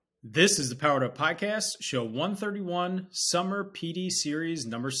This is the Powered Up Podcast, show 131, Summer PD Series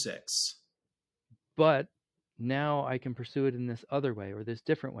number 6. But now I can pursue it in this other way, or this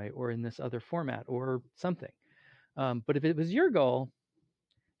different way, or in this other format, or something. But if it was your goal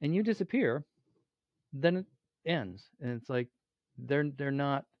and you disappear, then it ends, and it's like they're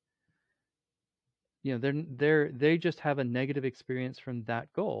not, they just have a negative experience from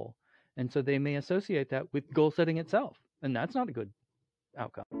that goal, and so they may associate that with goal setting itself, and that's not a good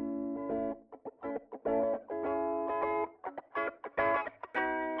outcome.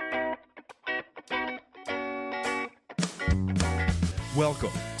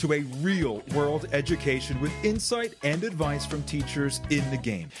 Welcome to a real-world education with insight and advice from teachers in the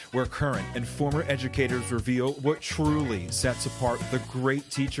game, where current and former educators reveal what truly sets apart the great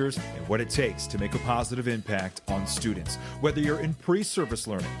teachers and what it takes to make a positive impact on students. Whether you're in pre-service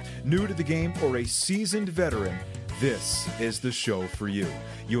learning, new to the game, or a seasoned veteran, this is the show for you.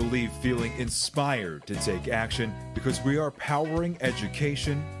 You'll leave feeling inspired to take action because we are powering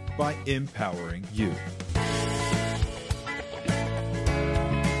education by empowering you.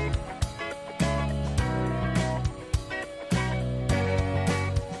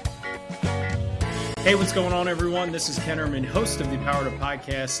 Hey, what's going on, everyone? This is Ken Ehrman, host of the Powered Up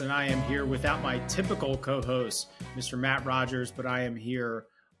Podcast, and I am here without my typical co-host, Mr. Matt Rogers, but I am here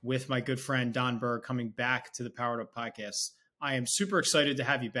with my good friend Don Berg coming back to the Powered Up Podcast. I am super excited to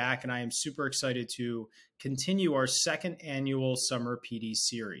have you back, and I am super excited to continue our second annual Summer PD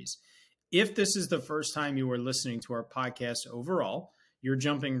series. If this is the first time you are listening to our podcast overall, you're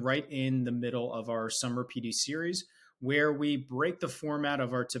jumping right in the middle of our Summer PD series, where we break the format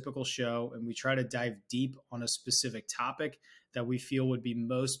of our typical show and we try to dive deep on a specific topic that we feel would be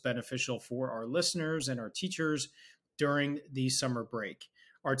most beneficial for our listeners and our teachers during the summer break.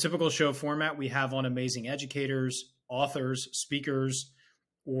 Our typical show format, we have on amazing educators, authors, speakers,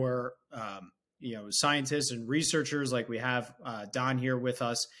 or scientists and researchers, like we have Don here with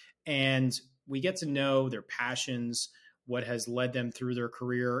us, and we get to know their passions, what has led them through their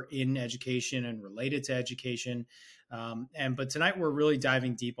career in education and related to education. But tonight we're really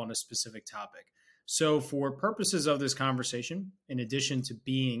diving deep on a specific topic. So for purposes of this conversation, in addition to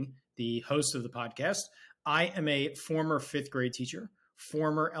being the host of the podcast, I am a former fifth grade teacher,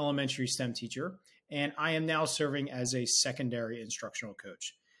 former elementary STEM teacher, and I am now serving as a secondary instructional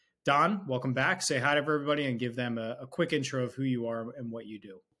coach. Don, welcome back. Say hi to everybody and give them a quick intro of who you are and what you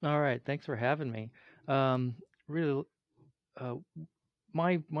do. All right. Thanks for having me. My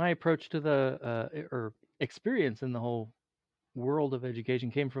approach to the experience in the whole world of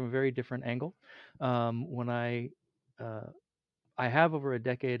education came from a very different angle. When I have over a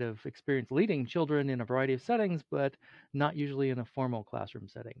decade of experience leading children in a variety of settings, but not usually in a formal classroom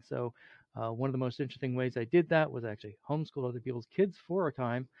setting. So one of the most interesting ways I did that was actually homeschool other people's kids for a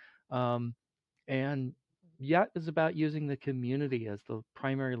time. And yet is about using the community as the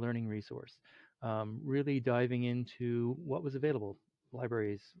primary learning resource, really diving into what was available,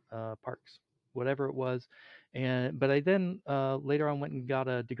 libraries, parks, whatever it was. But I then later on went and got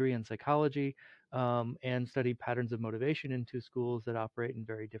a degree in psychology and studied patterns of motivation in two schools that operate in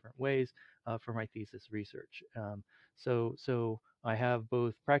very different ways for my thesis research. So I have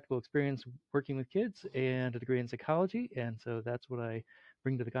both practical experience working with kids and a degree in psychology, and so that's what I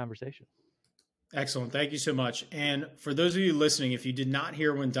bring to the conversation. Excellent. Thank you so much. And for those of you listening, if you did not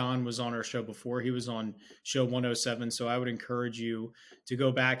hear when Don was on our show before, he was on show 107. So I would encourage you to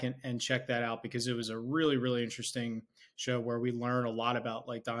go back and check that out, because it was a really, really interesting show where we learn a lot about,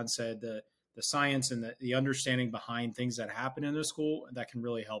 like Don said, the science and the understanding behind things that happen in the school that can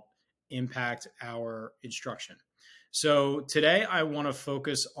really help impact our instruction. So today I want to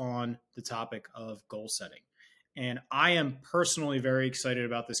focus on the topic of goal setting. And I am personally very excited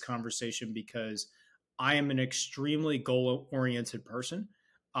about this conversation because I am an extremely goal-oriented person.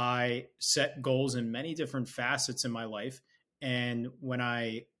 I set goals in many different facets in my life. And when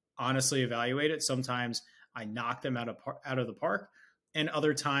I honestly evaluate it, sometimes I knock them out of the park, and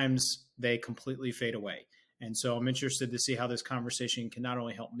other times they completely fade away. And so I'm interested to see how this conversation can not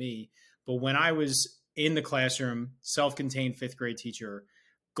only help me, but when I was in the classroom, self-contained fifth grade teacher,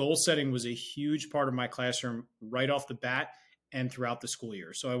 goal setting was a huge part of my classroom right off the bat and throughout the school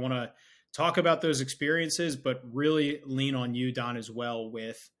year. So I want to talk about those experiences, but really lean on you, Don, as well,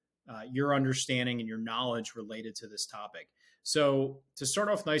 with your understanding and your knowledge related to this topic. So to start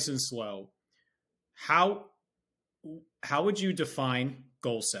off nice and slow, how would you define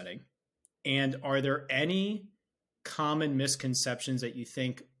goal setting? And are there any common misconceptions that you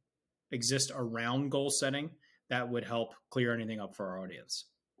think exist around goal setting that would help clear anything up for our audience?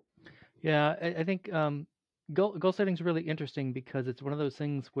 Yeah, I think goal setting is really interesting because it's one of those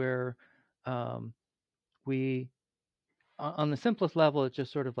things where we, on the simplest level, it's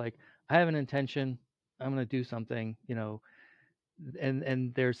just sort of like, I have an intention, I'm going to do something,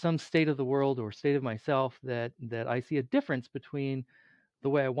 and there's some state of the world or state of myself that I see a difference between the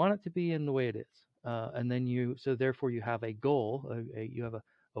way I want it to be and the way it is. And then so therefore you have a goal, you have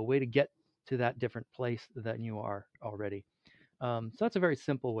a way to get to that different place than you are already. So that's a very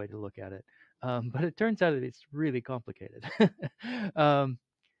simple way to look at it. But it turns out that it's really complicated.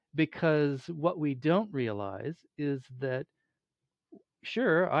 Because what we don't realize is that,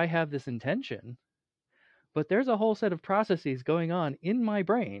 sure, I have this intention, but there's a whole set of processes going on in my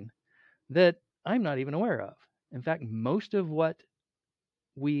brain that I'm not even aware of. In fact, most of what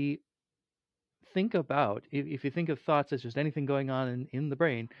we think about, if you think of thoughts as just anything going on in the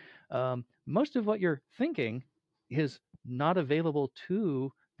brain, most of what you're thinking is not available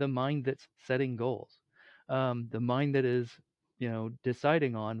to the mind that's setting goals, the mind that is,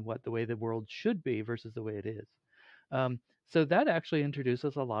 deciding on what the way the world should be versus the way it is. So that actually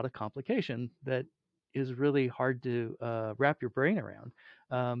introduces a lot of complication that is really hard to wrap your brain around,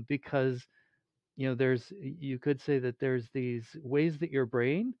 because you could say that there's these ways that your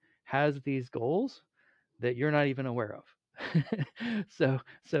brain has these goals that you're not even aware of.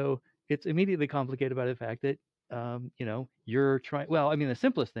 so it's immediately complicated by the fact that you're trying. Well, I mean, the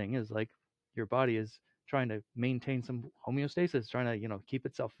simplest thing is like your body is trying to maintain some homeostasis, trying to keep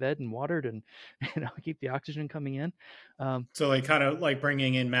itself fed and watered, and keep the oxygen coming in. So like kind of like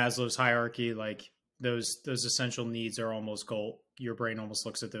bringing in Maslow's hierarchy, like those essential needs are almost goal. Your brain almost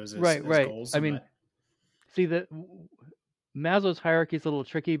looks at those as, right. as goals. I mean, see that Maslow's hierarchy is a little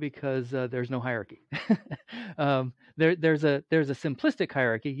tricky because there's no hierarchy. There's a simplistic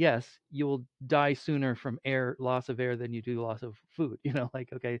hierarchy. Yes, you will die sooner from loss of air than you do loss of food.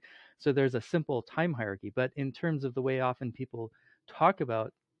 Okay, so there's a simple time hierarchy. But in terms of the way often people talk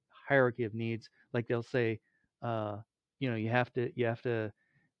about hierarchy of needs, like they'll say, you have to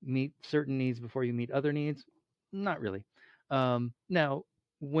meet certain needs before you meet other needs. Not really. Now,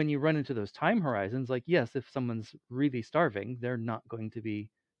 when you run into those time horizons, like, yes, if someone's really starving, they're not going to be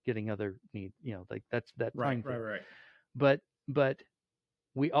getting other needs, like that's that time. Right. But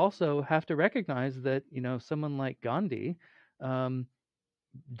we also have to recognize that, someone like Gandhi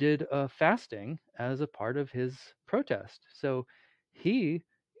did fasting as a part of his protest. So he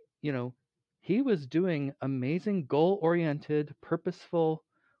was doing amazing goal-oriented, purposeful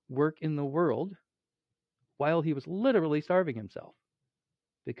work in the world while he was literally starving himself.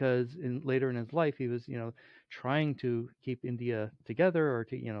 Because later in his life, he was, trying to keep India together or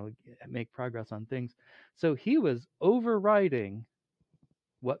to, make progress on things. So he was overriding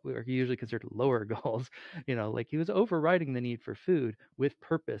what are usually considered lower goals, like he was overriding the need for food with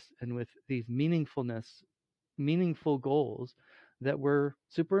purpose and with these meaningful goals that were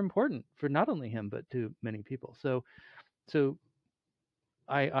super important for not only him, but to many people. So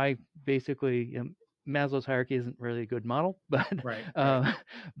I basically Maslow's hierarchy isn't really a good model, but right.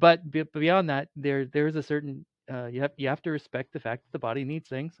 But beyond that, there is a certain you have to respect the fact that the body needs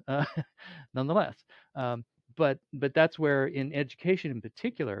things, nonetheless. But that's where in education in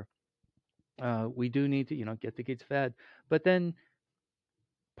particular, we do need to get the kids fed, but then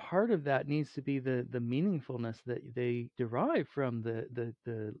part of that needs to be the meaningfulness that they derive from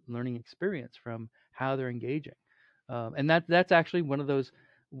the learning experience, from how they're engaging, and that's actually one of those,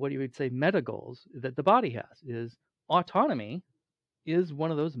 what you would say, meta goals that the body has. Is autonomy is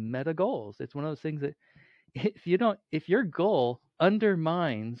one of those meta goals. It's one of those things that if your goal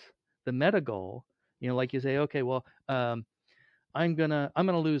undermines the meta goal, like you say, okay, well, I'm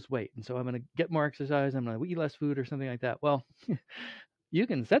gonna lose weight, and so I'm gonna get more exercise, I'm gonna eat less food or something like that. Well, you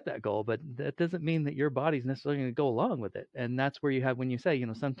can set that goal, but that doesn't mean that your body's necessarily going to go along with it. And that's where you have, when you say,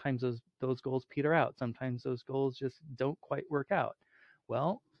 sometimes those goals peter out, sometimes those goals just don't quite work out.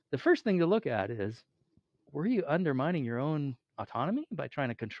 Well, the first thing to look at is, were you undermining your own autonomy by trying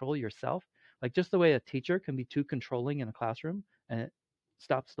to control yourself? Like just the way a teacher can be too controlling in a classroom and it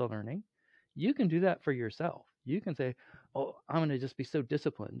stops the learning, you can do that for yourself. You can say, oh, I'm going to just be so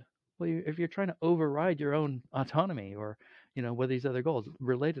disciplined. Well, if you're trying to override your own autonomy, or what are these other goals,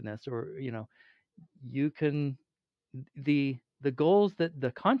 relatedness, or you can, the goals that the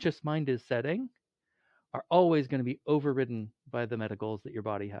conscious mind is setting are always going to be overridden by the meta goals that your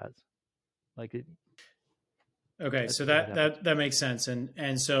body has. Like it. Okay, so that makes sense,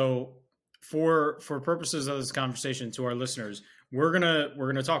 and so for purposes of this conversation, to our listeners, we're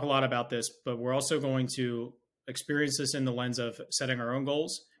gonna talk a lot about this, but we're also going to experience this in the lens of setting our own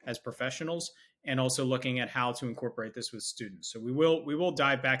goals as professionals and also looking at how to incorporate this with students. So we will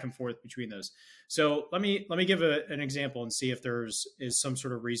dive back and forth between those. So let me give an example and see if is some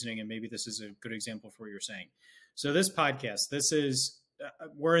sort of reasoning, and maybe this is a good example for what you're saying. So this podcast,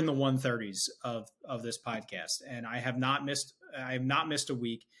 we're in the 130s of this podcast, and I have not missed a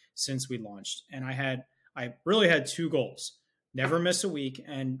week since we launched. And I really had two goals: never miss a week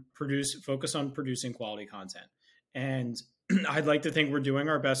and focus on producing quality content. And I'd like to think we're doing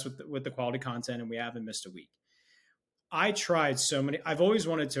our best with the quality content, and we haven't missed a week. I've always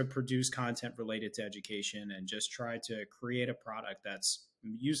wanted to produce content related to education and just try to create a product that's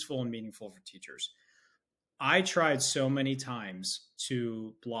useful and meaningful for teachers. I tried so many times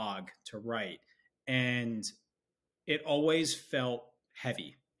to blog, to write, and it always felt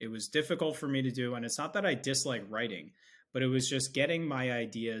heavy. It was difficult for me to do. And it's not that I dislike writing, but it was just getting my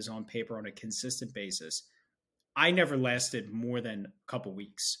ideas on paper on a consistent basis. I never lasted more than a couple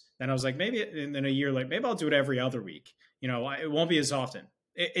weeks. Then I was like, and then a year later, maybe I'll do it every other week. It won't be as often.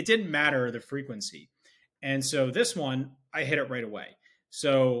 It didn't matter the frequency. And so this one, I hit it right away.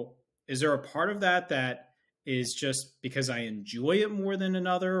 So is there a part of that is just because I enjoy it more than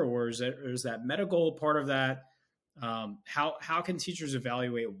another, or is that meta goal part of that? How can teachers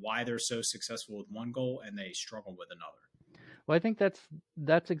evaluate why they're so successful with one goal and they struggle with another? Well, I think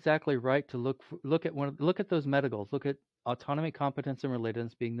that's exactly right. To look at those meta goals. Look at autonomy, competence, and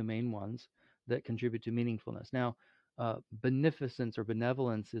relatedness being the main ones that contribute to meaningfulness. Now, beneficence or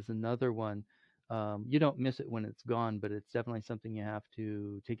benevolence is another one. You don't miss it when it's gone, but it's definitely something you have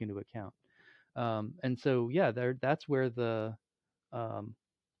to take into account. And so, yeah, that's where the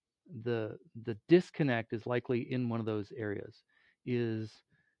disconnect is likely in one of those areas. Is,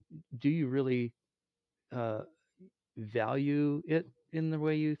 do you really value it in the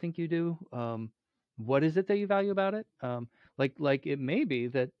way you think you do? What is it that you value about it? Like it may be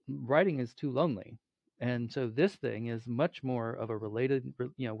that writing is too lonely, and so this thing is much more of a related.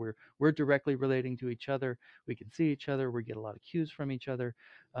 We're directly relating to each other. We can see each other. We get a lot of cues from each other.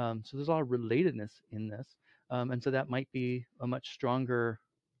 So there's a lot of relatedness in this, and so that might be a much stronger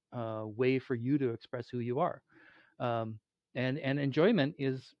way for you to express who you are. And enjoyment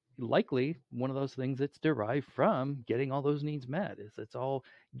is likely one of those things that's derived from getting all those needs met. It's all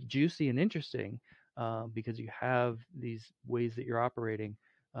juicy and interesting because you have these ways that you're operating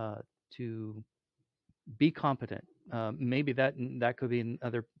to be competent. Maybe that could be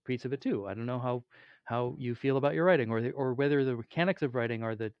another piece of it too. I don't know how you feel about your writing, or whether the mechanics of writing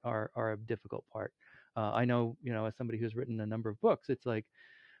are a difficult part. I know, as somebody who's written a number of books, it's like,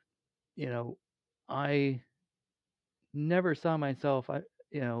 I never saw myself,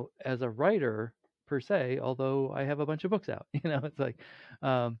 as a writer per se, although I have a bunch of books out. It's like,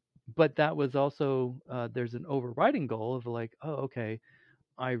 but that was also there's an overriding goal of like, oh, okay,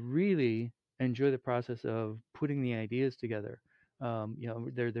 I really enjoy the process of putting the ideas together.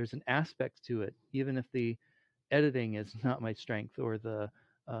 There's an aspect to it, even if the editing is not my strength, or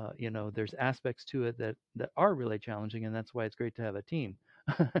there's aspects to it that are really challenging, and that's why it's great to have a team.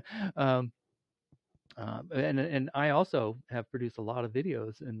 And I also have produced a lot of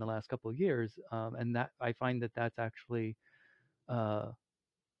videos in the last couple of years, and that I find that's actually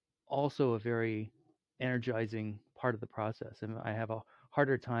also a very energizing part of the process. And I have a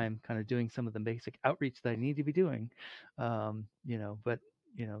harder time kind of doing some of the basic outreach that I need to be doing, but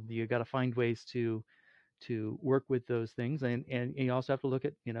you got to find ways to work with those things, and you also have to look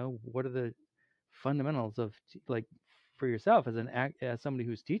at what are the fundamentals of like for yourself as somebody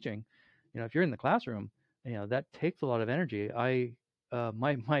who's teaching. If you're in the classroom, that takes a lot of energy.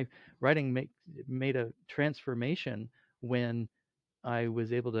 My writing made a transformation when I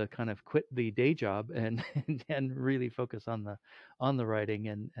was able to kind of quit the day job and really focus on the writing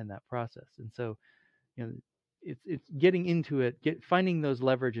and that process. And so, it's getting into it, finding those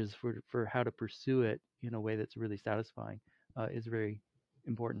leverages for how to pursue it in a way that's really satisfying is very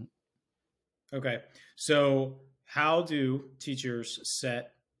important. Okay, so how do teachers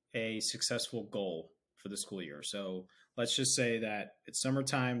set a successful goal for the school year? So let's just say that it's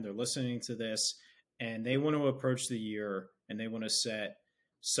summertime, they're listening to this, and they want to approach the year and they want to set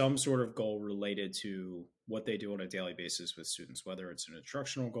some sort of goal related to what they do on a daily basis with students, whether it's an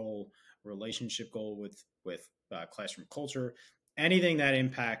instructional goal, relationship goal with classroom culture, anything that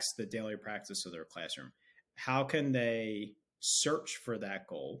impacts the daily practice of their classroom. How can they search for that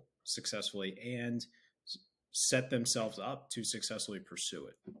goal successfully and set themselves up to successfully pursue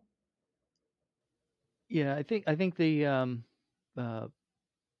it? Yeah, I think the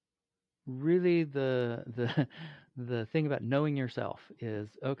really the thing about knowing yourself is,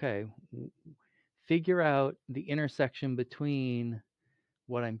 okay, figure out the intersection between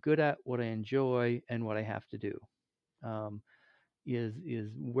what I'm good at, what I enjoy, and what I have to do. Um, is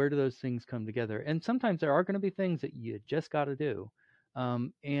where do those things come together? And sometimes there are going to be things that you just got to do.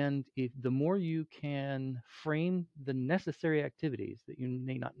 And if the more you can frame the necessary activities that you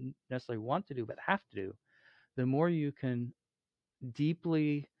may not necessarily want to do but have to do, the more you can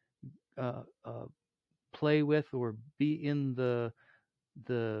deeply uh, uh, play with or be in the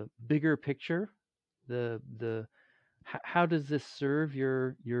bigger picture. The how does this serve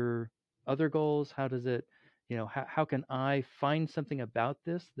your other goals? How does it, how can I find something about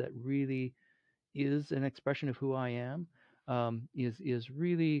this that really is an expression of who I am? Is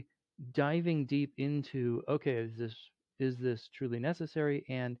really diving deep into, okay, is this truly necessary?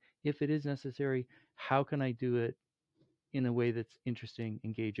 And if it is necessary, how can I do it in a way that's interesting,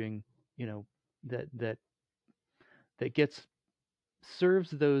 engaging, that that that gets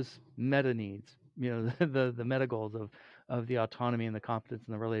serves those meta needs, the meta goals of the autonomy and the competence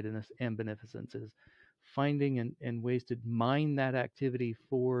and the relatedness and beneficence, is finding and ways to mine that activity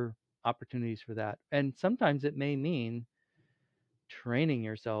for opportunities for that. And sometimes it may mean training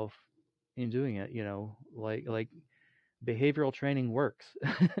yourself in doing it, like behavioral training works.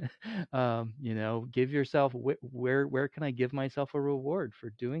 Give yourself, where can I give myself a reward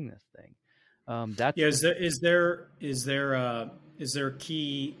for doing this thing? That's Yeah, is there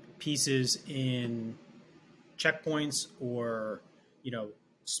key pieces in checkpoints, or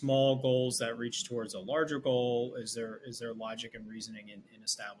small goals that reach towards a larger goal? Is there logic and reasoning in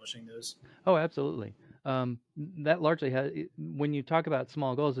establishing those? Oh, absolutely. That largely has, when you talk about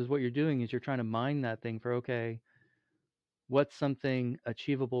small goals, is what you're doing is you're trying to mine that thing for, okay, what's something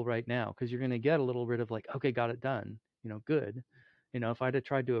achievable right now? Because you're going to get a little rid of like, okay, got it done, good. If I'd have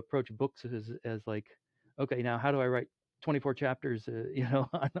tried to approach books as like, okay, now how do I write 24 chapters,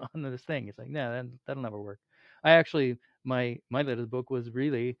 on this thing? It's like, no, that'll never work. I actually, my latest book was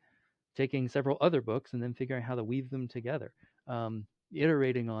really taking several other books and then figuring how to weave them together.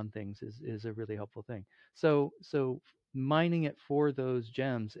 Iterating on things is a really helpful thing. So mining it for those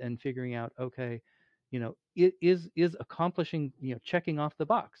gems and figuring out, okay, it is accomplishing, checking off the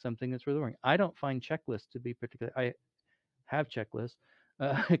box, something that's really rewarding. I don't find checklists to be particular. I have checklists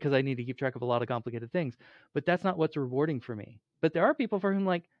because I need to keep track of a lot of complicated things, but that's not what's rewarding for me. But there are people for whom,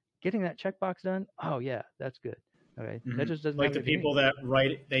 like, getting that checkbox done, oh yeah, that's good. Okay, that just doesn't Like have the anything to people that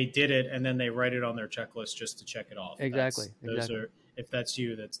they did it and then they write it on their checklist just to check it off. Exactly. Those are, if that's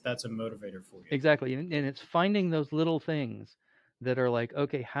you, that's a motivator for you. Exactly. And it's finding those little things that are like,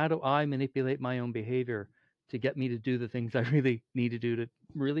 okay, how do I manipulate my own behavior to get me to do the things I really need to do to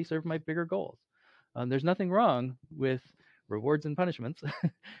really serve my bigger goals? There's nothing wrong with rewards and punishments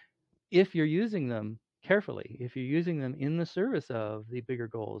if you're using them carefully, if you're using them in the service of the bigger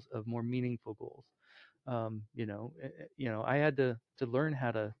goals, of more meaningful goals. I had to learn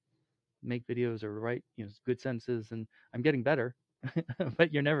how to make videos or write, good sentences, and I'm getting better,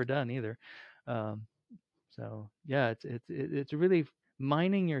 but you're never done either. Um, so yeah, it's really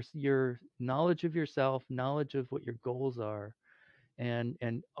mining your knowledge of yourself, knowledge of what your goals are,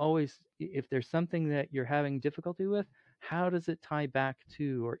 and always, if there's something that you're having difficulty with, how does it tie back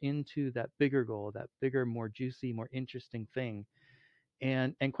to or into that bigger goal, that bigger, more juicy, more interesting thing?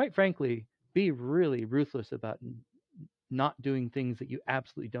 And quite frankly, be really ruthless about not doing things that you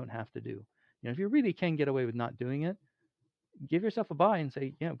absolutely don't have to do. If you really can get away with not doing it, give yourself a buy and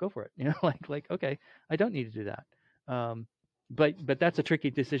say, go for it. Like okay, I don't need to do that. But that's a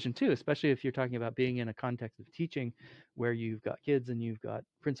tricky decision too, especially if you're talking about being in a context of teaching where you've got kids and you've got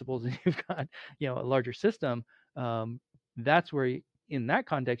principals and you've got a larger system. That's where in that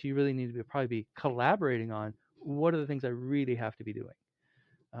context you really need to probably be collaborating on what are the things I really have to be doing.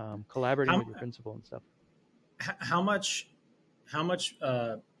 Collaborating with your principal and stuff. How much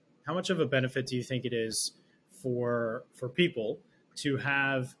of a benefit do you think it is for people to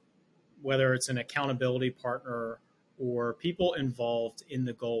have, whether it's an accountability partner or people involved in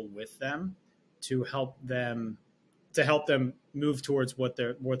the goal with them, to help them move towards what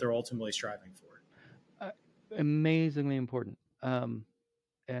they're ultimately striving for? Amazingly important. And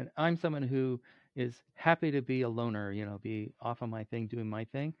I'm someone who is happy to be a loner, be off on my thing, doing my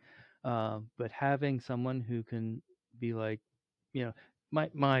thing. But having someone who can be like,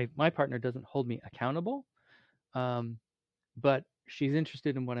 my partner doesn't hold me accountable, but she's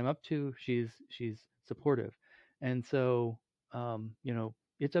interested in what I'm up to. She's supportive, and so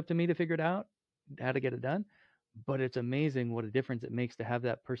it's up to me to figure it out, how to get it done. But it's amazing what a difference it makes to have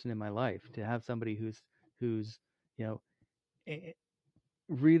that person in my life, to have somebody who's you know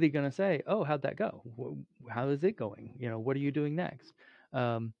really going to say, oh, how'd that go? How is it going? What are you doing next?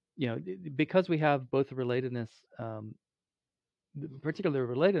 because we have both the relatedness, the particular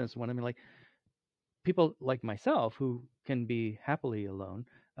relatedness one. I mean, like people like myself who can be happily alone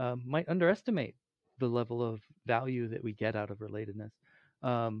might underestimate the level of value that we get out of relatedness.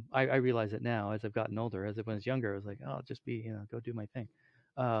 I realize it now as I've gotten older. As when I was younger, I was like, oh, I'll just be, go do my thing.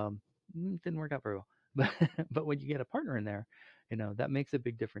 Didn't work out very well. But when you get a partner in there, that makes a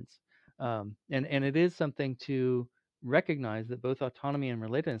big difference. And it is something to recognize that both autonomy and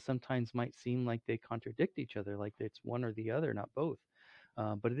relatedness sometimes might seem like they contradict each other, like it's one or the other, not both.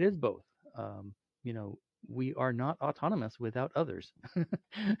 But it is both. We are not autonomous without others.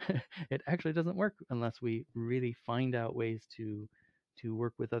 It actually doesn't work unless we really find out ways to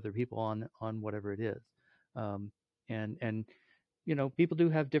work with other people on whatever it is. And people do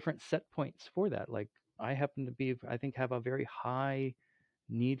have different set points for that. Like I happen to I think have a very high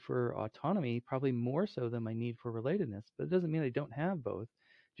need for autonomy, probably more so than my need for relatedness. But it doesn't mean I don't have both.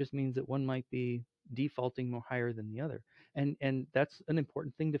 It just means that one might be defaulting more higher than the other. And that's an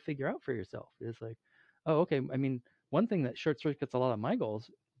important thing to figure out for yourself. Is like, oh, okay. I mean, one thing that short circuits a lot of my goals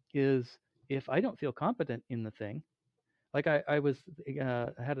is if I don't feel competent in the thing, like I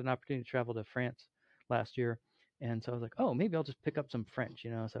had an opportunity to travel to France last year, and so I was like, oh, maybe I'll just pick up some French,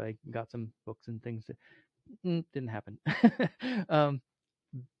 So I got some books and things. Didn't happen.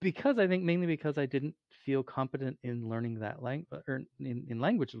 Because I think mainly because I didn't feel competent in learning that language or in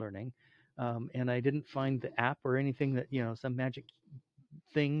language learning, and I didn't find the app or anything that some magic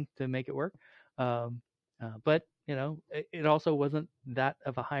thing to make it work. But it also wasn't that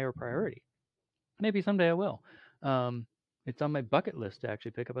of a higher priority. Maybe someday I will. It's on my bucket list to actually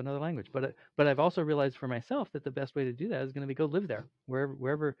pick up another language. But I've also realized for myself that the best way to do that is going to be go live there,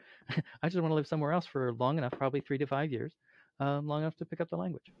 wherever. I just want to live somewhere else for long enough, probably 3 to 5 years, long enough to pick up the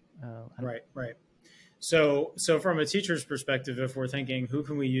language. Right. So from a teacher's perspective, if we're thinking who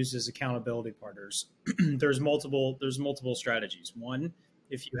can we use as accountability partners, there's multiple strategies. One,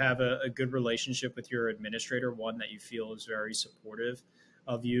 if you have a good relationship with your administrator, one that you feel is very supportive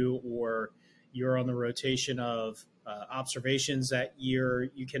of you, or you're on the rotation of observations that year,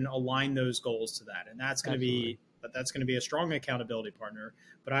 you can align those goals to that, and that's going to be a strong accountability partner.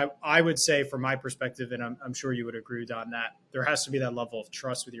 But I would say, from my perspective, and I'm sure you would agree, Don, that there has to be that level of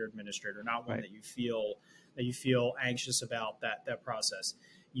trust with your administrator, not one that you feel anxious about that process.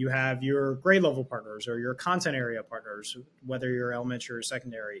 You have your grade level partners or your content area partners, whether you're elementary or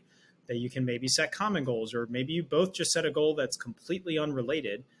secondary, that you can maybe set common goals, or maybe you both just set a goal that's completely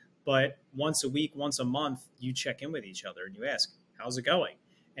unrelated, but once a week, once a month, you check in with each other and you ask, how's it going?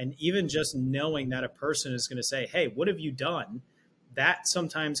 And even just knowing that a person is going to say, hey, what have you done? That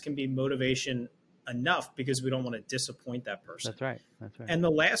sometimes can be motivation enough, because we don't want to disappoint that person. That's right. And the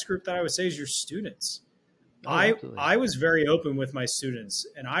last group that I would say is your students. Oh, I was very open with my students,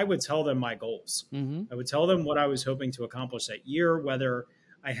 and I would tell them my goals. Mm-hmm. I would tell them what I was hoping to accomplish that year, whether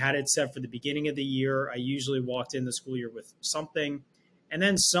I had it set for the beginning of the year. I usually walked in the school year with something. And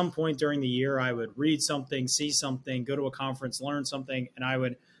then some point during the year, I would read something, see something, go to a conference, learn something, and I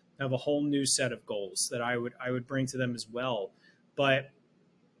would have a whole new set of goals that I would bring to them as well. But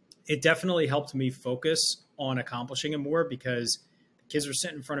it definitely helped me focus on accomplishing it more, because the kids are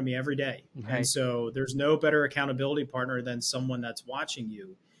sitting in front of me every day. Right. And so there's no better accountability partner than someone that's watching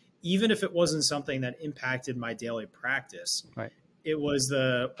you, even if it wasn't something that impacted my daily practice. Right. It was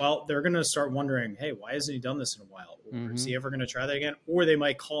they're going to start wondering, hey, why hasn't he done this in a while? Or is he ever going to try that again? Or they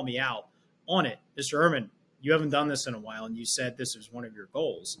might call me out on it. Mr. Ehrman, you haven't done this in a while, and you said this is one of your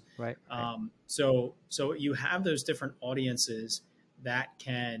goals. Right. So you have those different audiences that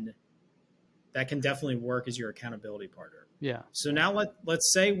can definitely work as your accountability partner. Yeah. So now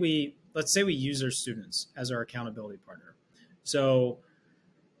let's say we use our students as our accountability partner. So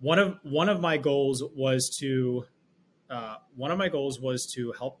one of my goals was to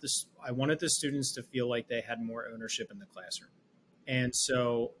help this. I wanted the students to feel like they had more ownership in the classroom. And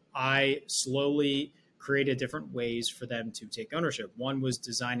so I slowly created different ways for them to take ownership. One was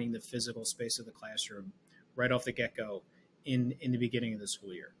designing the physical space of the classroom right off the get-go in the beginning of the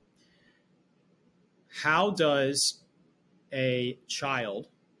school year. How does a child,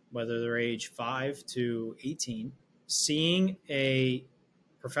 whether they're age 5 to 18, seeing a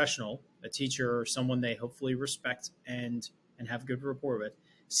professional, a teacher, or someone they hopefully respect and have good rapport with,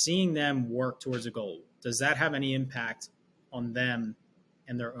 seeing them work towards a goal, does that have any impact on them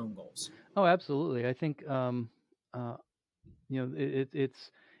and their own goals? Oh, absolutely. I think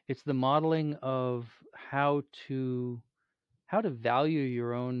it's the modeling of how to value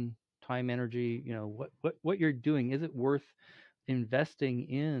your own time, energy. What you're doing, is it worth investing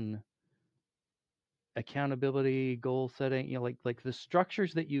in accountability, goal setting, like the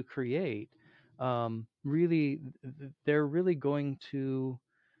structures that you create, really, they're really going to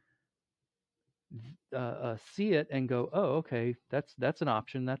see it and go, oh, okay, that's an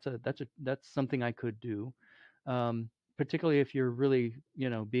option. That's something I could do. Particularly if you're really,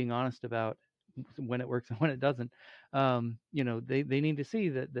 being honest about when it works and when it doesn't. They need to see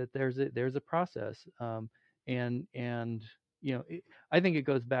that there's a process. And I think it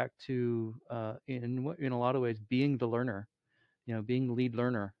goes back to in a lot of ways being the learner, being the lead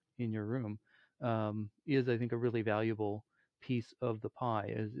learner in your room, is, I think, a really valuable piece of the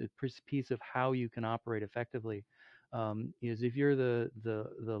pie, is a piece of how you can operate effectively. Is if you're the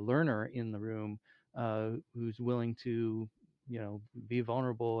learner in the room, who's willing to be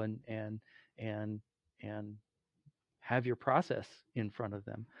vulnerable and have your process in front of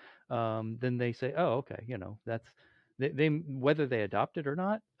them, then they say, oh, okay, that's they whether they adopt it or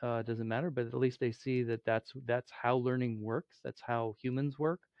not, doesn't matter, but at least they see that that's how learning works, that's how humans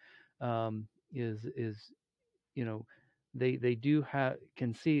work. Is they do have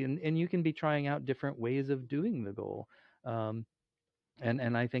can see, and you can be trying out different ways of doing the goal.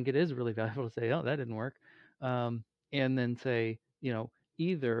 And I think it is really valuable to say, oh, that didn't work. And then say,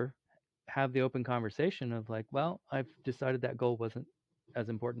 either have the open conversation of like, well, I've decided that goal wasn't as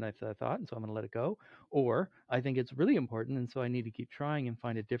important as I thought, and so I'm going to let it go. Or I think it's really important, and so I need to keep trying and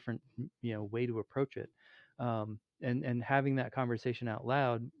find a different, way to approach it. And having that conversation out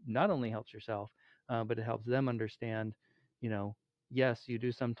loud not only helps yourself, but it helps them understand, yes, you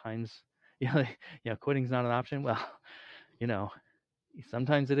do sometimes, quitting's not an option. Well,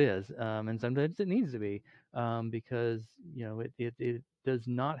 sometimes it is, and sometimes it needs to be, because it does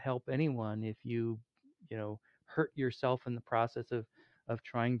not help anyone if you hurt yourself in the process of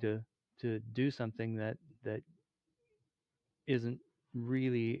trying to do something that isn't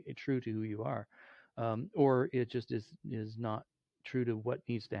really true to who you are, or it just is not true to what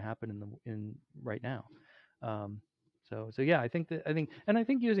needs to happen in right now. So yeah, I think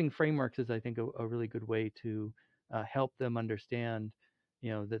using frameworks is, I think, a really good way to help them understand,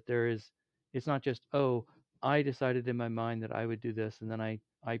 that it's not just, oh, I decided in my mind that I would do this, and then I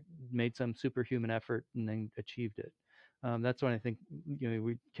made some superhuman effort and then achieved it. That's when I think,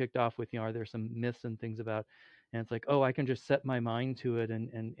 we kicked off with, are there some myths and things about, and it's like, oh, I can just set my mind to it,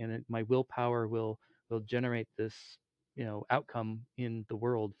 and my willpower will generate this, outcome in the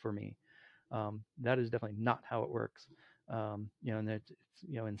world for me. That is definitely not how it works. And it's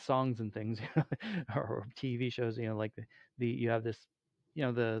in songs and things, or TV shows, like you have this,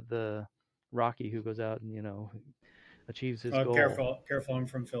 the Rocky who goes out and achieves his goal. Careful! I'm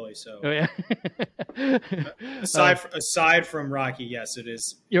from Philly, so. Oh yeah. aside from Rocky, yes, it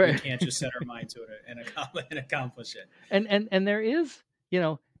is. Right. We can't just set our mind to it and accomplish it. And there is,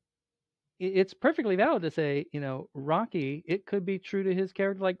 it's perfectly valid to say, Rocky, it could be true to his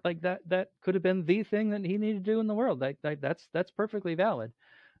character, like that could have been the thing that he needed to do in the world. That's perfectly valid.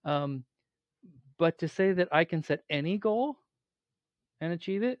 But to say that I can set any goal and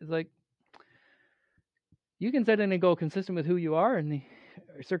achieve it is like, you can set any goal consistent with who you are and the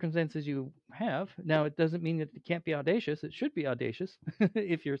circumstances you have. Now, it doesn't mean that it can't be audacious. It should be audacious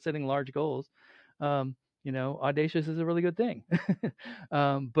if you're setting large goals. Audacious is a really good thing.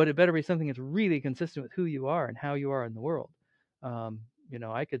 But it better be something that's really consistent with who you are and how you are in the world.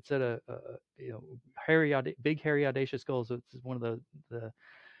 I could set a big, hairy, audacious goals. It's one of the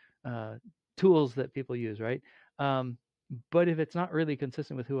tools that people use, right? But if it's not really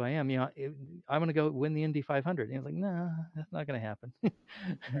consistent with who I am, I'm going to go win the Indy 500. And it's like, no, that's not going to happen.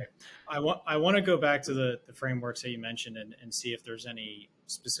 Right. I want to go back to the frameworks that you mentioned and see if there's any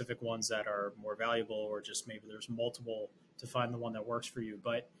specific ones that are more valuable, or just maybe there's multiple to find the one that works for you.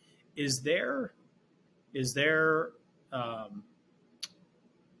 But is there a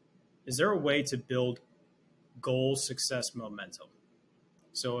way to build goal success momentum?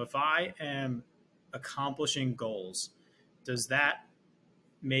 So if I am accomplishing goals, does that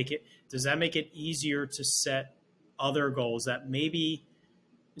make it easier to set other goals that maybe,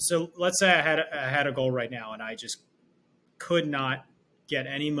 so let's say I had a goal right now and I just could not get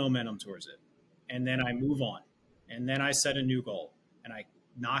any momentum towards it. And then I move on, and then I set a new goal and I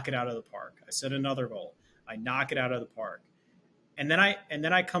knock it out of the park. I set another goal, I knock it out of the park. And then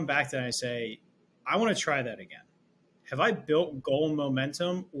I come back to it and I say, I want to try that again. Have I built goal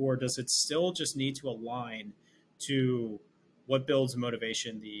momentum, or does it still just need to align to what builds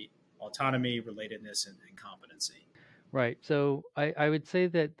motivation, the autonomy, relatedness, and competency? Right. So I would say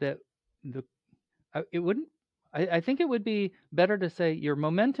that it wouldn't. I think it would be better to say your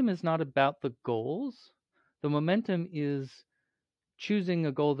momentum is not about the goals. The momentum is choosing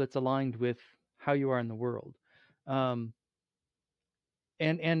a goal that's aligned with how you are in the world. Um,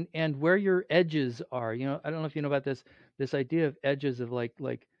 and where your edges are. I don't know if you know about this idea of edges, of like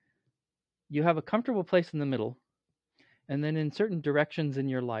you have a comfortable place in the middle, and then in certain directions in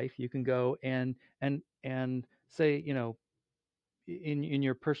your life you can go and say, in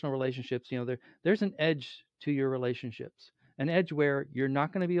your personal relationships, there's an edge to your relationships, an edge where you're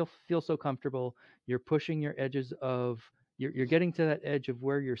not going to feel so comfortable. You're pushing your edges of you're getting to that edge of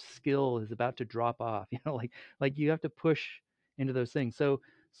where your skill is about to drop off. Like you have to push into those things.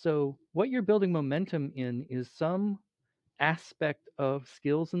 So what you're building momentum in is some aspect of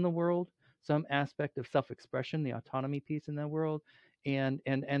skills in the world, some aspect of self-expression, the autonomy piece in that world, and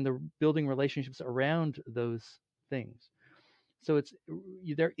the building relationships around those things. So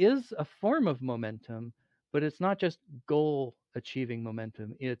there is a form of momentum, but it's not just goal achieving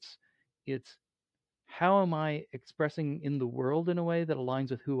momentum. It's how am I expressing in the world in a way that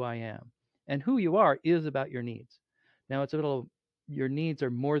aligns with who I am? And who you are is about your needs. Now it's a little your needs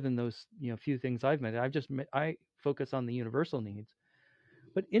are more than those, few things I've mentioned. I focus on the universal needs,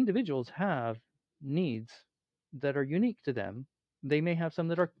 but individuals have needs that are unique to them. They may have some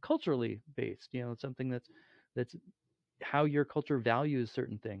that are culturally based, something that's how your culture values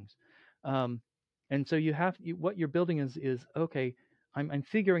certain things. Um, and so what you're building is okay. I'm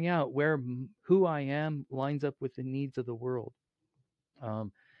figuring out where who I am lines up with the needs of the world,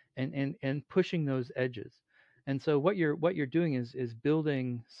 um, and pushing those edges. And so what you're doing is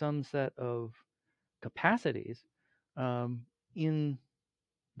building some set of capacities, in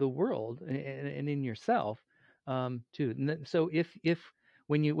the world and in yourself, too. So if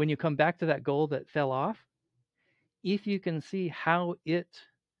when you come back to that goal that fell off, if you can see how it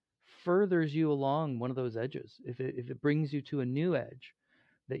furthers you along one of those edges, if it brings you to a new edge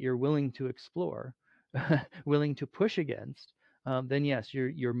that you're willing to explore, willing to push against, then yes,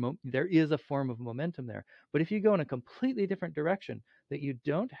 there is a form of momentum there. But if you go in a completely different direction that you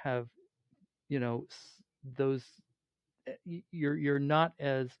don't have, those, you're not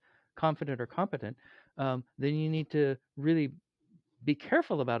as confident or competent, then you need to really be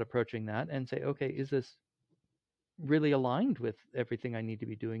careful about approaching that and say, okay, is this really aligned with everything I need to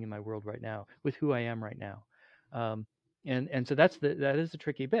be doing in my world right now, with who I am right now? And so that is the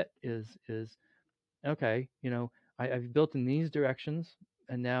tricky bit, is okay, I've built in these directions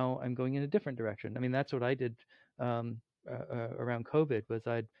and now I'm going in a different direction. I mean, that's what I did, around COVID. Was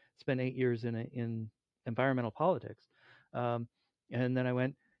I'd spent 8 years in environmental politics, um, and then I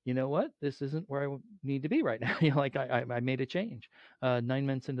went, you know what, this isn't where I need to be right now. Like I made a change. 9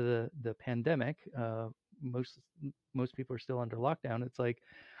 months into the pandemic, most people are still under lockdown. It's like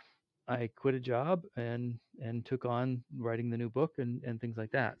I quit a job and took on writing the new book and things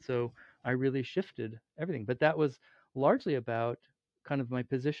like that. So I really shifted everything. But that was largely about kind of my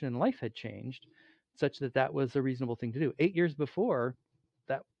position in life had changed, such that was a reasonable thing to do. 8 years before,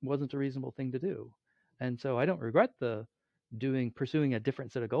 that wasn't a reasonable thing to do. And so I don't regret pursuing a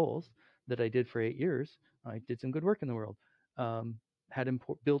different set of goals that I did for 8 years. I did some good work in the world.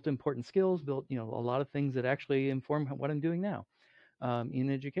 Built important skills, built a lot of things that actually inform what I'm doing now, in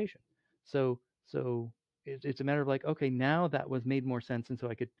education. So it's a matter of like, okay, now that was made more sense, and so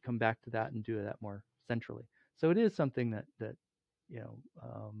I could come back to that and do that more centrally. So it is something that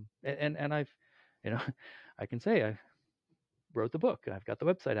and I've, I can say I wrote the book. I've got the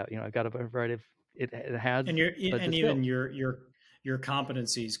website out. I've got a variety of it has and even your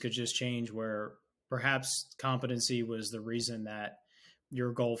competencies could just change, where perhaps competency was the reason that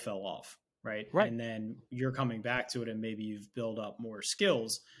your goal fell off, right? And then you're coming back to it, and maybe you've built up more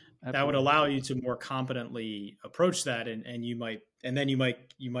skills. Absolutely. That would allow you to more competently approach that, and you might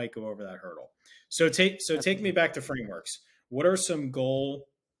go over that hurdle. So take me back to frameworks. What are some goal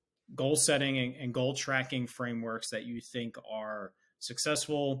setting and goal tracking frameworks that you think are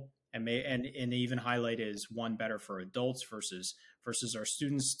successful, and even highlight is one better for adults versus our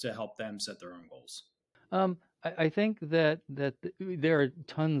students to help them set their own goals? I think that there are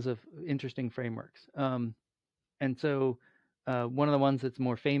tons of interesting frameworks. And so one of the ones that's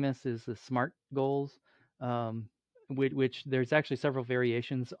more famous is the SMART goals, which there's actually several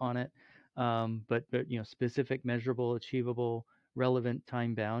variations on it, but specific, measurable, achievable, relevant,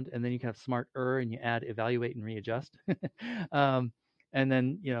 time bound, and then you can have SMART-er, and you add evaluate and readjust. And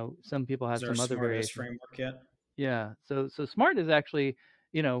then some people have some other variations. Framework yet? Yeah. So SMART is actually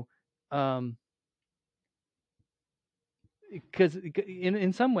because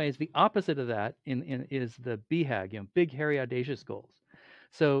in some ways the opposite of that is the BHAG, big, hairy, audacious goals.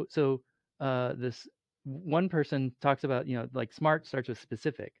 So this one person talks about like SMART starts with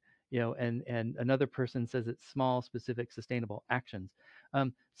specific, and another person says it's small, specific, sustainable actions.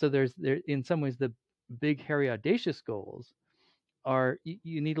 So there in some ways the big, hairy, audacious goals are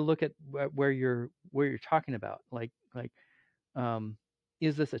you need to look at where you're talking about.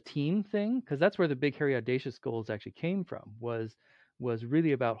 Is this a team thing? Because that's where the big, hairy, audacious goals actually came from. Was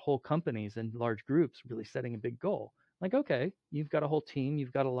really about whole companies and large groups really setting a big goal. Like, okay, you've got a whole team,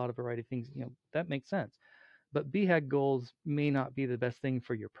 you've got a lot of variety of things. That makes sense. But BHAG goals may not be the best thing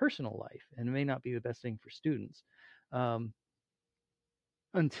for your personal life, and may not be the best thing for students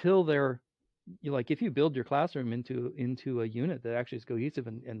until they're if you build your classroom into a unit that actually is cohesive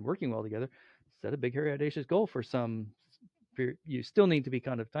and working well together, set a big, hairy, audacious goal for some. You still need to be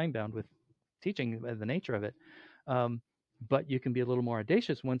kind of time bound with teaching the nature of it, but you can be a little more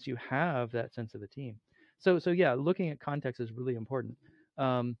audacious once you have that sense of a team. So yeah, looking at context is really important,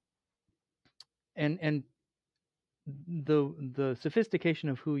 and the sophistication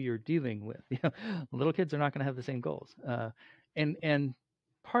of who you're dealing with. Little kids are not going to have the same goals, and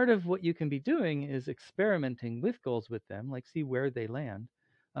part of what you can be doing is experimenting with goals with them, like see where they land.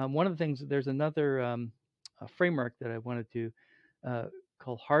 One of the things, there's another a framework that I wanted to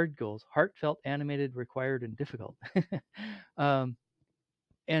call HARD goals: heartfelt, animated, required, and difficult.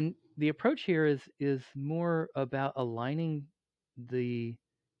 And the approach here is more about aligning the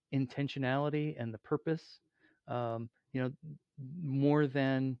intentionality and the purpose, more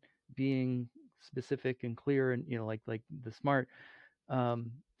than being specific and clear. And like the SMART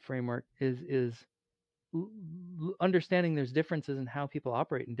framework is understanding there's differences in how people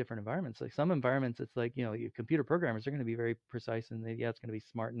operate in different environments. Like some environments, it's like, your computer programmers are going to be very precise, and it's going to be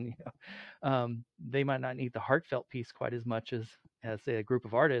smart, and they might not need the heartfelt piece quite as much as say a group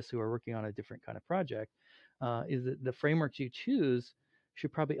of artists who are working on a different kind of project. Is that the frameworks you choose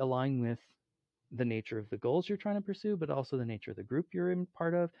should probably align with the nature of the goals you're trying to pursue, but also the nature of the group you're in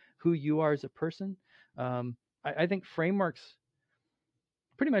part of, who you are as a person. I think frameworks,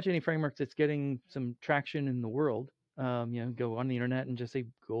 pretty much any framework that's getting some traction in the world, go on the internet and just say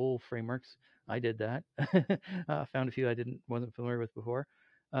goal frameworks. I did that. Found a few I wasn't familiar with before.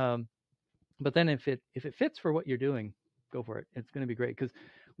 But then if it fits for what you're doing, go for it. It's going to be great, because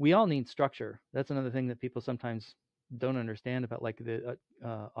we all need structure. That's another thing that people sometimes don't understand about the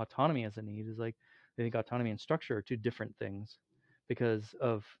autonomy as a need. Is like they think autonomy and structure are two different things, because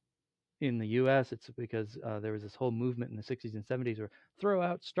of, in the U.S., it's because there was this whole movement in the 60s and 70s where throw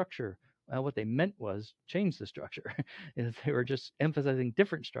out structure. What they meant was change the structure. Is they were just emphasizing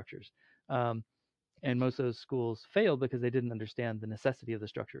different structures. And most of those schools failed because they didn't understand the necessity of the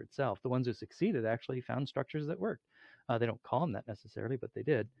structure itself. The ones who succeeded actually found structures that worked. They don't call them that necessarily, but they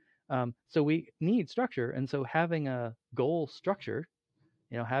did. So we need structure. And so having a goal structure,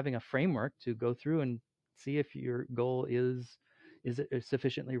 having a framework to go through and see if your goal is it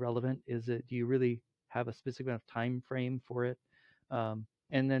sufficiently relevant? Do you really have a specific amount of time frame for it? And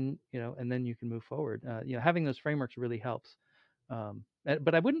then you can move forward. Having those frameworks really helps.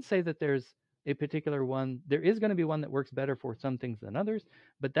 But I wouldn't say that there's a particular one. There is going to be one that works better for some things than others,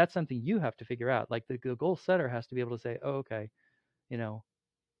 but that's something you have to figure out. Like the goal setter has to be able to say, oh, okay,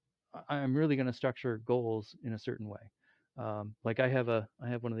 I'm really going to structure goals in a certain way. Like I have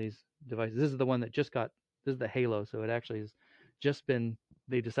one of these devices. This is the one that this is the Halo. So it actually is just been,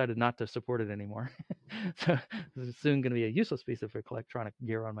 they decided not to support it anymore. So this is soon going to be a useless piece of electronic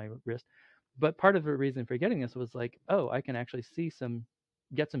gear on my wrist. But part of the reason for getting this was like, oh, I can actually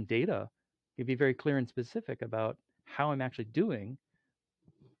get some data. It'd be very clear and specific about how I'm actually doing,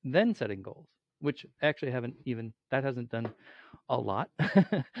 then setting goals, which actually hasn't done a lot.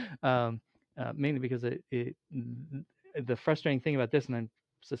 Mainly because the frustrating thing about this, and I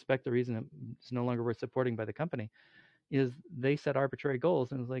suspect the reason it's no longer worth supporting by the company, is they set arbitrary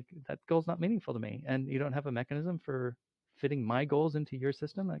goals, and it's like, that goal's not meaningful to me, and you don't have a mechanism for fitting my goals into your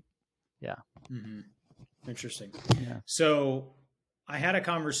system. Like, yeah. Mm-hmm. Interesting. Yeah. So I had a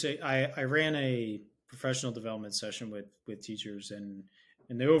conversation. I ran a professional development session with teachers, and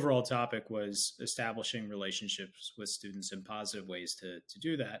the overall topic was establishing relationships with students in positive ways to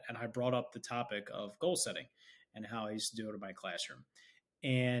do that. And I brought up the topic of goal setting and how I used to do it in my classroom.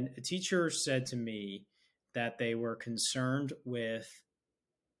 And a teacher said to me that they were concerned with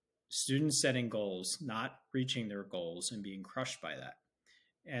students setting goals, not reaching their goals, and being crushed by that.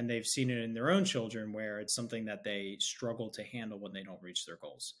 And they've seen it in their own children, where it's something that they struggle to handle when they don't reach their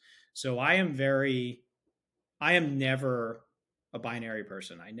goals. So I am never a binary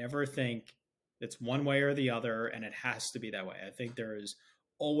person. I never think it's one way or the other, and it has to be that way. I think there is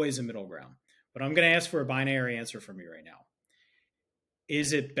always a middle ground. But I'm going to ask for a binary answer from you right now.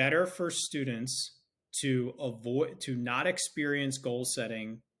 Is it better for students to not experience goal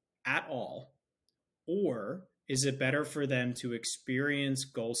setting at all, or is it better for them to experience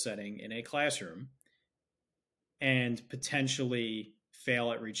goal setting in a classroom and potentially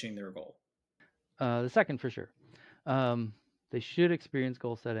fail at reaching their goal? The second, for sure. They should experience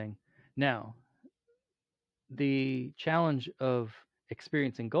goal setting. Now, the challenge of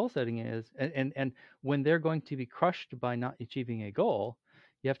experiencing goal setting is, and when they're going to be crushed by not achieving a goal,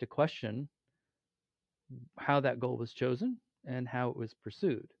 you have to question how that goal was chosen and how it was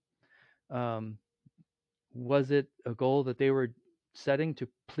pursued. Was it a goal that they were setting to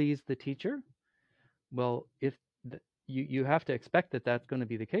please the teacher? Well, if you have to expect that that's going to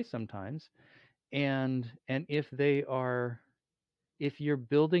be the case sometimes, and if you're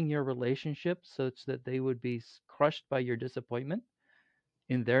building your relationship such that they would be crushed by your disappointment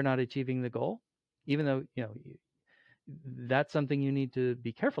in their not achieving the goal, even though that's something you need to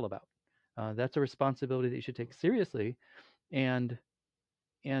be careful about. That's a responsibility that you should take seriously, and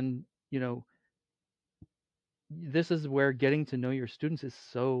this is where getting to know your students is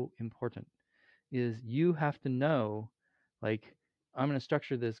so important. Is you have to know, like, I'm going to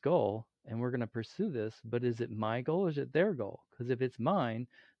structure this goal and we're going to pursue this, but is it my goal or is it their goal? Because if it's mine,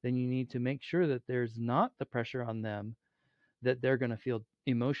 then you need to make sure that there's not the pressure on them that they're going to feel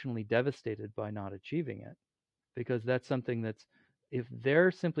emotionally devastated by not achieving it. Because that's something that's, if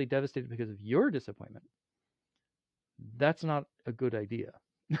they're simply devastated because of your disappointment, that's not a good idea.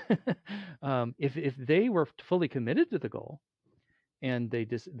 If they were fully committed to the goal and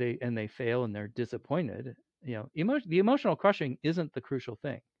they fail and they're disappointed, the emotional crushing isn't the crucial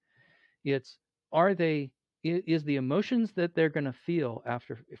thing. It's, is the emotions that they're going to feel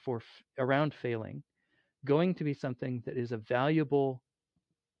around failing going to be something that is a valuable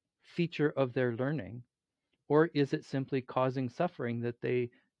feature of their learning, or is it simply causing suffering that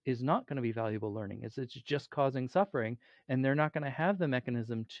is not going to be valuable learning? It's just causing suffering, and they're not going to have the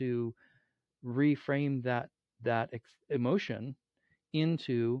mechanism to reframe that emotion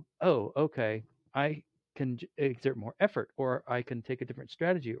into, oh, okay, I can exert more effort, or I can take a different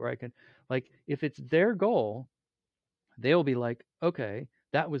strategy, or I can, like, if it's their goal, they'll be like, okay,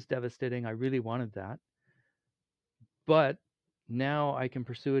 that was devastating. I really wanted that. But now I can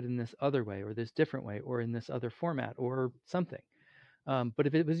pursue it in this other way, or this different way, or in this other format, or something. But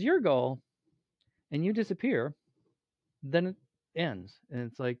if it was your goal and you disappear, then it ends. And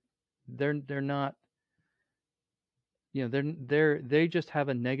it's like, they're not, they just have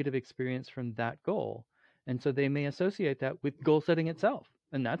a negative experience from that goal. And so they may associate that with goal setting itself.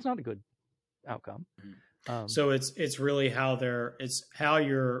 And that's not a good outcome. So it's really how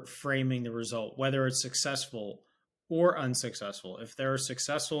you're framing the result, whether it's successful or unsuccessful. If they're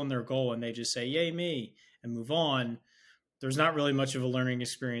successful in their goal and they just say, yay me, and move on, there's not really much of a learning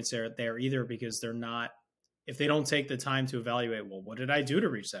experience there either, because if they don't take the time to evaluate, well, what did I do to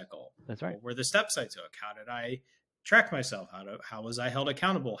reach that goal? That's right. What were the steps I took? How did I track myself? How was I held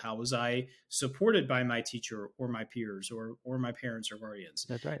accountable? How was I supported by my teacher or my peers or my parents or guardians?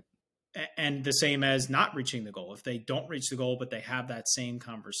 That's right. And the same as not reaching the goal. If they don't reach the goal, but they have that same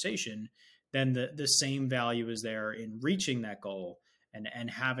conversation, then the same value is there in reaching that goal and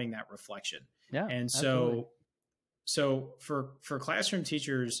having that reflection. Yeah. And absolutely. so for classroom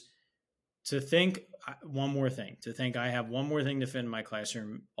teachers to think I have one more thing to fit in my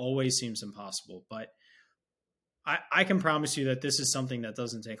classroom always seems impossible. But I can promise you that this is something that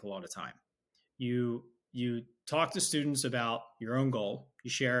doesn't take a lot of time. You talk to students about your own goal,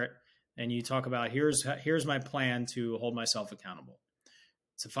 you share it, and you talk about, here's my plan to hold myself accountable.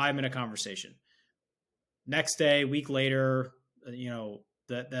 It's a 5-minute conversation. Next day, week later, the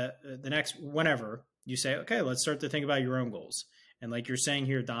next, whenever, you say, okay, let's start to think about your own goals. And like you're saying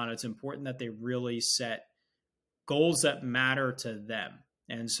here, Don, it's important that they really set goals that matter to them.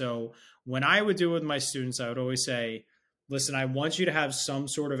 And so when I would do it with my students, I would always say, listen, I want you to have some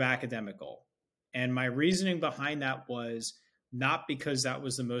sort of academic goal. And my reasoning behind that was not because that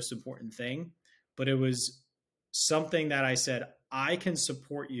was the most important thing, but it was something that I said, I can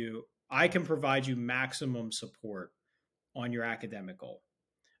support you. I can provide you maximum support on your academic goal.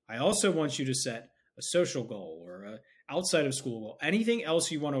 I also want you to set a social goal or a outside of school goal. Anything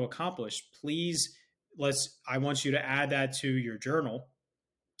else you want to accomplish, please, I want you to add that to your journal,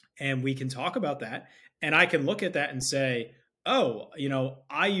 and we can talk about that. And I can look at that and say, oh,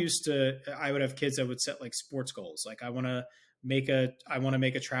 I would have kids that would set like sports goals. Like I want to make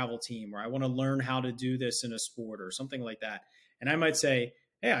a travel team, or I want to learn how to do this in a sport or something like that. And I might say,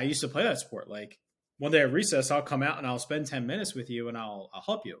 hey, I used to play that sport. Like one day at recess, I'll come out and I'll spend 10 minutes with you and I'll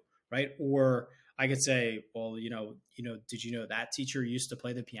help you. Right. Or I could say, well, did you know that teacher used to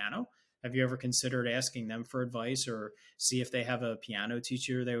play the piano? Have you ever considered asking them for advice, or see if they have a piano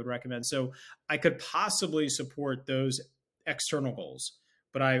teacher they would recommend? So I could possibly support those external goals,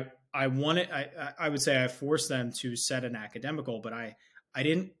 but I would say I forced them to set an academic goal, but I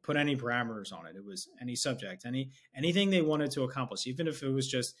didn't put any parameters on it. It was any subject, anything they wanted to accomplish, even if it was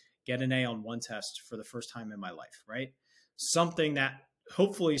just get an A on one test for the first time in my life, right? Something that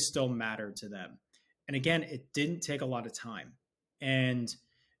hopefully still mattered to them. And again, it didn't take a lot of time. And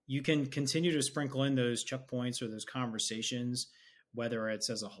you can continue to sprinkle in those checkpoints or those conversations, whether it's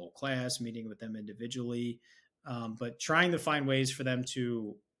as a whole class, meeting with them individually, but trying to find ways for them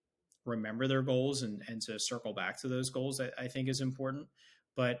to remember their goals and to circle back to those goals, I think is important.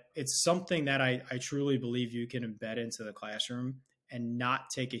 But it's something that I truly believe you can embed into the classroom and not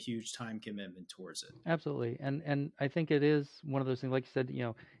take a huge time commitment towards it. Absolutely. And I think it is one of those things, like you said,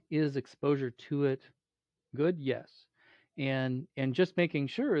 is exposure to it good? Yes. And just making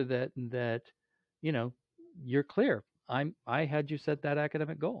sure that you're clear. I had you set that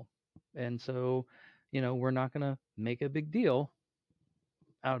academic goal. And so, we're not going to make a big deal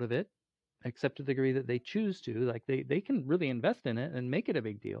out of it, except to the degree that they choose to. Like they can really invest in it and make it a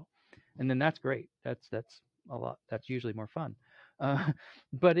big deal, and then that's great. That's a lot. That's usually more fun.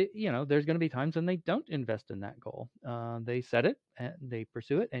 But there's going to be times when they don't invest in that goal. They set it and they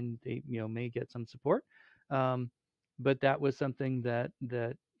pursue it, and they may get some support. But that was something that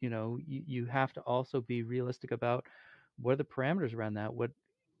you have to also be realistic about. What are the parameters around that?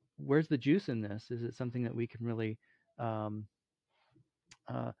 Where's the juice in this? Is it something that we can really have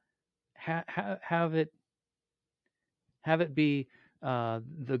it be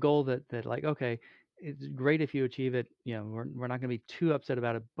the goal that like, okay, it's great if you achieve it. We're not going to be too upset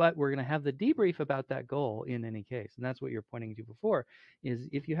about it, but we're going to have the debrief about that goal in any case. And that's what you're pointing to before, is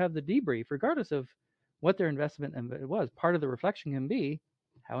if you have the debrief, regardless of what their investment was, part of the reflection can be,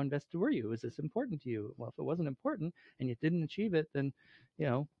 how invested were you? Is this important to you? Well, if it wasn't important and you didn't achieve it, then,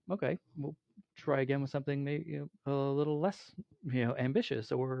 okay, we'll try again with something maybe a little less,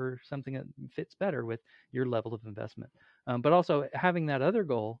 ambitious, or something that fits better with your level of investment. But also having that other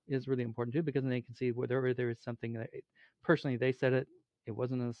goal is really important too, because then they can see whether there is something that personally they said it. It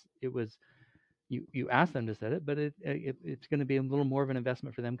wasn't as it was. You asked them to set it, but it's going to be a little more of an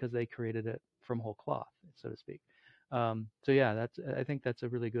investment for them because they created it from whole cloth, so to speak. So yeah, I think that's a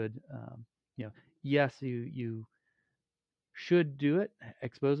really good. Yes, you should do it,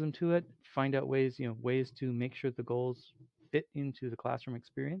 expose them to it, find out ways to make sure the goals fit into the classroom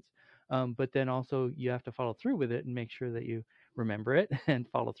experience. But then also you have to follow through with it and make sure that you remember it and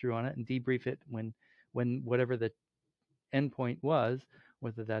follow through on it and debrief it when whatever the endpoint was,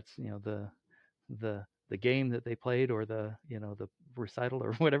 whether that's the game that they played or the the recital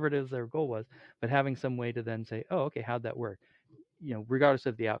or whatever it is their goal was, but having some way to then say, oh, okay, how'd that work? Regardless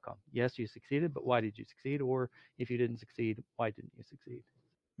of the outcome. Yes, you succeeded, but why did you succeed? Or if you didn't succeed, why didn't you succeed?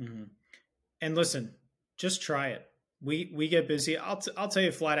 Mm-hmm. And listen, just try it. We get busy. I'll tell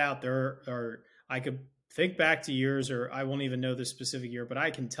you flat out, I could think back to years, or I won't even know the specific year, but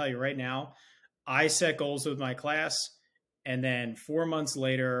I can tell you right now, I set goals with my class, and then 4 months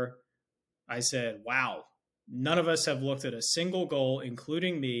later, I said, wow, none of us have looked at a single goal,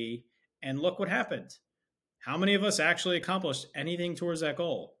 including me, and look what happened. How many of us actually accomplished anything towards that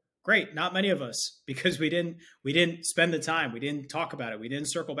goal? Great, not many of us, because we didn't spend the time, we didn't talk about it, we didn't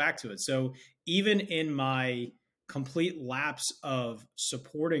circle back to it. So even in my complete lapse of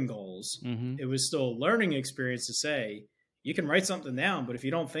supporting goals, it was still a learning experience to say, you can write something down, but if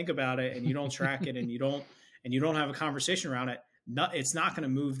you don't think about it and you don't track it and you don't have a conversation around it, it's not going to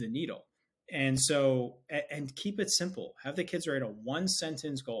move the needle. And so, and keep it simple. Have the kids write a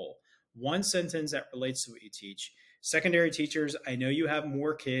 1-sentence goal, 1 sentence that relates to what you teach. Secondary teachers, I know you have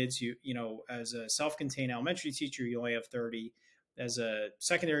more kids. You as a self-contained elementary teacher, you only have 30. As a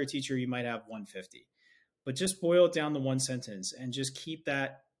secondary teacher, you might have 150. But just boil it down to 1 sentence and just keep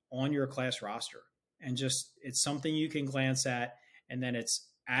that on your class roster. And just, it's something you can glance at. And then it's,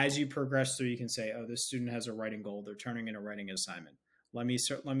 as you progress through, you can say, oh, this student has a writing goal. They're turning in a writing assignment. Let me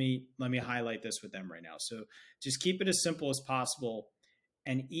highlight this with them right now. So just keep it as simple as possible.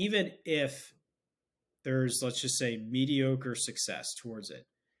 And even if there's, let's just say, mediocre success towards it,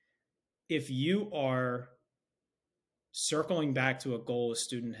 if you are circling back to a goal a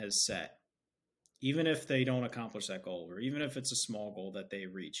student has set, even if they don't accomplish that goal, or even if it's a small goal that they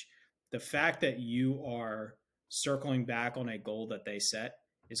reach, the fact that you are circling back on a goal that they set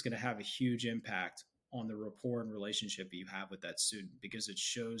is going to have a huge impact on the rapport and relationship you have with that student, because it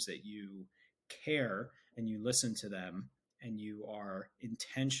shows that you care and you listen to them and you are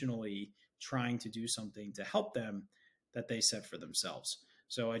intentionally trying to do something to help them that they set for themselves.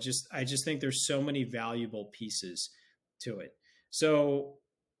 So I just think there's so many valuable pieces to it. So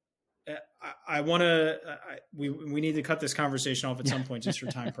I want to, we need to cut this conversation off at some point just for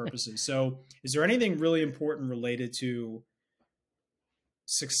time purposes. So is there anything really important related to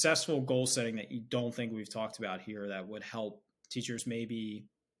successful goal setting that you don't think we've talked about here that would help teachers maybe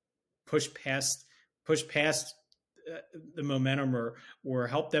push past the momentum or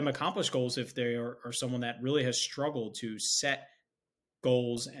help them accomplish goals if they are someone that really has struggled to set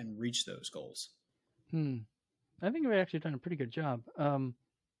goals and reach those goals? I think we've actually done a pretty good job.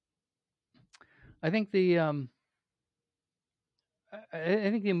 I think the I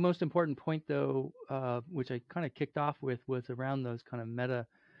think the most important point, though, which I kind of kicked off with, was around those kind of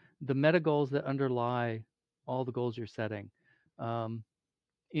meta goals that underlie all the goals you're setting.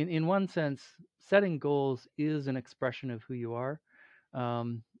 In one sense, setting goals is an expression of who you are,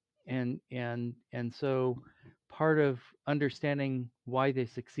 and so part of understanding why they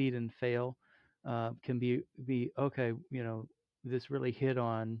succeed and fail can be okay. This really hit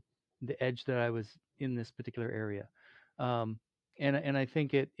on the edge that I was in this particular area, and I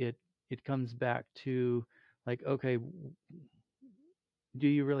think it comes back to like, okay, do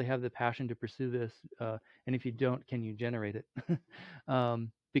you really have the passion to pursue this? And if you don't, can you generate it?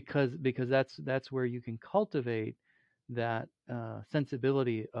 Because that's where you can cultivate that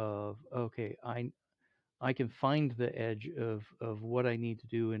sensibility of, okay, I can find the edge of what I need to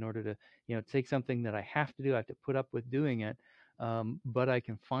do in order to take something that I have to do. I have to put up with doing it, but I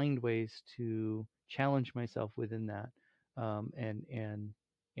can find ways to challenge myself within that,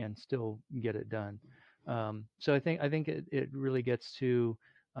 and still get it done. So I think it really gets to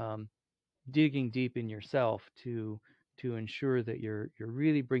digging deep in yourself to ensure that you're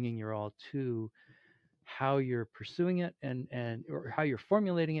really bringing your all to how you're pursuing it or how you're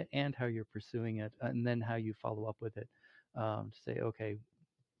formulating it and how you're pursuing it, and then how you follow up with it, to say, okay,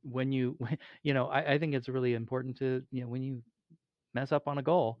 I think it's really important to, when you mess up on a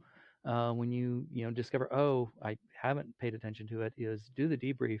goal, when you discover, oh, I haven't paid attention to it, is do the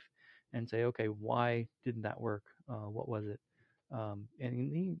debrief and say, okay, why didn't that work? What was it?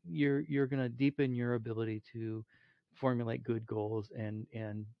 And you're going to deepen your ability to formulate good goals and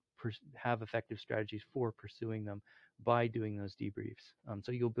have effective strategies for pursuing them by doing those debriefs.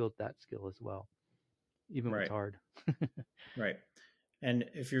 So you'll build that skill as well, even when it's hard. Right. And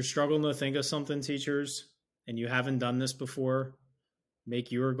if you're struggling to think of something, teachers, and you haven't done this before,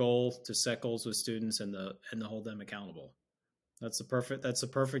 make your goal to set goals with students and to hold them accountable. That's the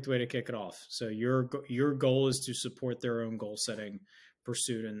perfect way to kick it off. So your goal is to support their own goal setting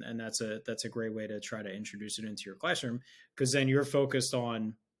pursuit, and that's a great way to try to introduce it into your classroom, because then you're focused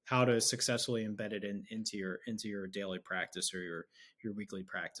on how to successfully embed it into your daily practice or your weekly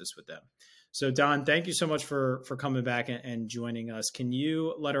practice with them. So Don, thank you so much for coming back and joining us. Can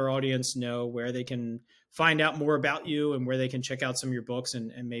you let our audience know where they can find out more about you and where they can check out some of your books,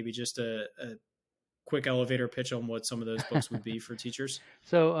 and maybe just a quick elevator pitch on what some of those books would be for teachers?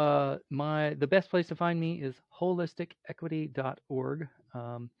 So the best place to find me is holisticequity.org.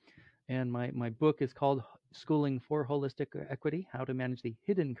 And my book is called Schooling for Holistic Equity: How to Manage the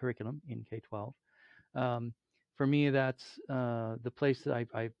Hidden Curriculum in K-12. For me, that's the place that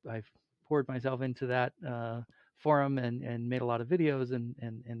I've poured myself into that forum and made a lot of videos,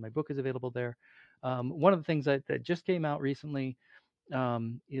 and my book is available there. One of the things that just came out recently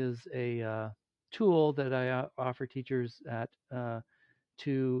is a tool that I offer teachers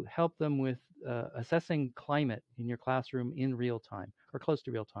to help them with assessing climate in your classroom in real time or close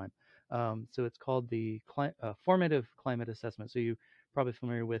to real time. So it's called the formative climate assessment. So you're probably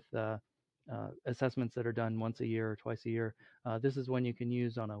familiar with assessments that are done once a year or twice a year. This is one you can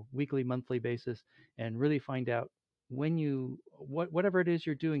use on a weekly, monthly basis and really find out whatever it is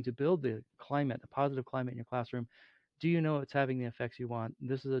you're doing to build the climate, a positive climate in your classroom. Do you know it's having the effects you want?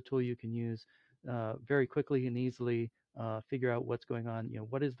 This is a tool you can use very quickly and easily. Figure out what's going on.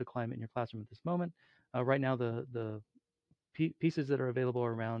 What is the climate in your classroom at this moment? Right now, the pieces that are available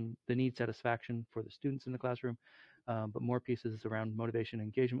are around the need satisfaction for the students in the classroom, but more pieces around motivation and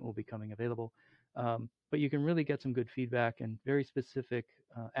engagement will be coming available. But you can really get some good feedback and very specific,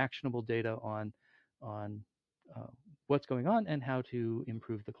 actionable data on what's going on and how to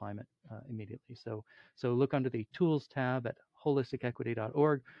improve the climate immediately. So look under the Tools tab at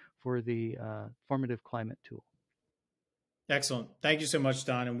holisticequity.org for the formative climate tool. Excellent. Thank you so much,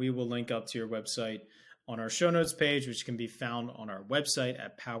 Don. And we will link up to your website on our show notes page, which can be found on our website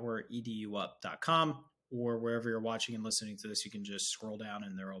at powereduup.com, or wherever you're watching and listening to this, you can just scroll down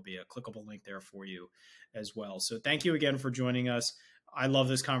and there will be a clickable link there for you as well. So thank you again for joining us. I love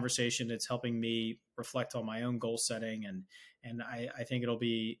this conversation. It's helping me reflect on my own goal setting And I think it'll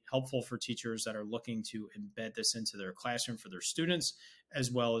be helpful for teachers that are looking to embed this into their classroom for their students,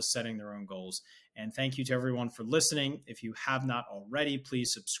 as well as setting their own goals. And thank you to everyone for listening. If you have not already,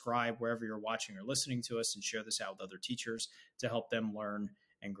 please subscribe wherever you're watching or listening to us, and share this out with other teachers to help them learn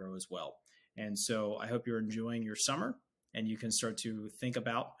and grow as well. And so I hope you're enjoying your summer, and you can start to think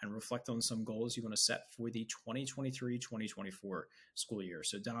about and reflect on some goals you want to set for the 2023-2024 school year.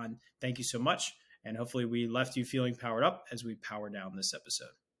 So Don, thank you so much. And hopefully we left you feeling powered up as we power down this episode.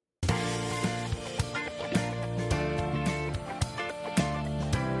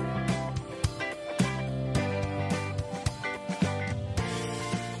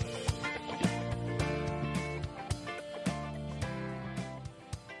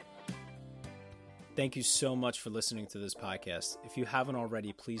 Thank you so much for listening to this podcast. If you haven't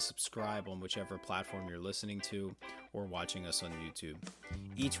already, please subscribe on whichever platform you're listening to or watching us on YouTube.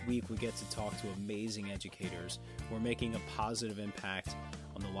 Each week, we get to talk to amazing educators who are making a positive impact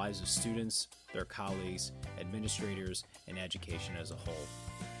on the lives of students, their colleagues, administrators, and education as a whole.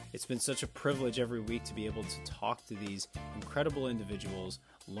 It's been such a privilege every week to be able to talk to these incredible individuals,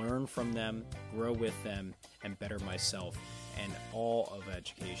 learn from them, grow with them, and better myself and all of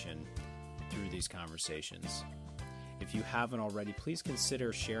education through these conversations. If you haven't already, please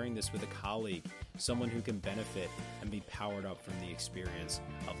consider sharing this with a colleague, someone who can benefit and be powered up from the experience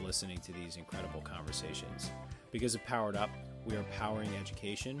of listening to these incredible conversations. Because of Powered Up, we are powering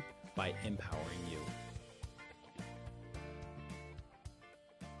education by empowering you.